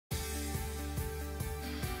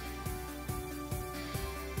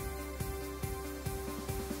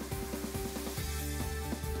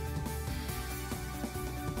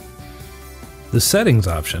The Settings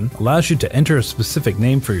option allows you to enter a specific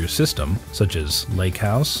name for your system, such as Lake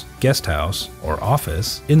House, Guest House, or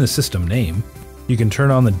Office, in the system name. You can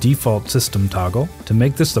turn on the default system toggle to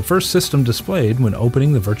make this the first system displayed when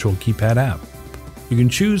opening the Virtual Keypad app. You can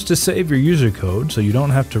choose to save your user code so you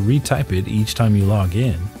don't have to retype it each time you log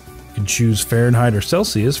in. You can choose Fahrenheit or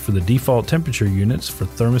Celsius for the default temperature units for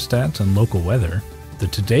thermostats and local weather. The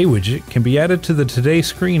Today widget can be added to the Today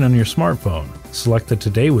screen on your smartphone. Select the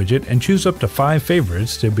Today widget and choose up to 5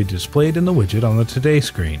 favorites to be displayed in the widget on the Today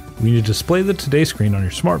screen. When you display the Today screen on your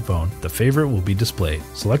smartphone, the favorite will be displayed.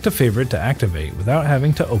 Select a favorite to activate without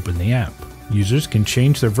having to open the app. Users can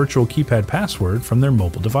change their Virtual Keypad password from their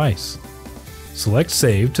mobile device. Select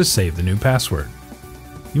Save to save the new password.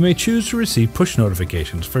 You may choose to receive push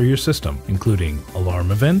notifications for your system, including alarm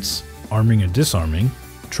events, arming and disarming,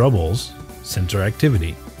 troubles, sensor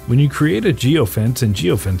activity. When you create a geofence in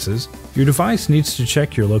geofences, your device needs to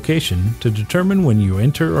check your location to determine when you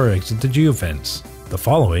enter or exit the geofence. The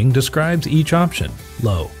following describes each option.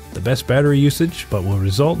 Low, the best battery usage but will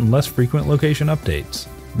result in less frequent location updates.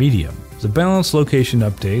 Medium, the balanced location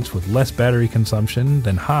updates with less battery consumption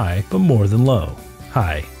than high but more than low.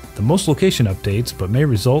 High, the most location updates but may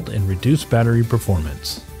result in reduced battery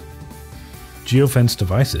performance. Geofence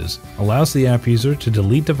Devices allows the app user to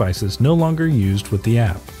delete devices no longer used with the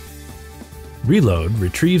app. Reload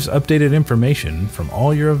retrieves updated information from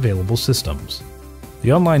all your available systems.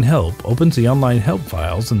 The Online Help opens the online help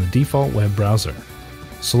files in the default web browser.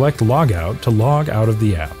 Select Logout to log out of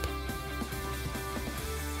the app.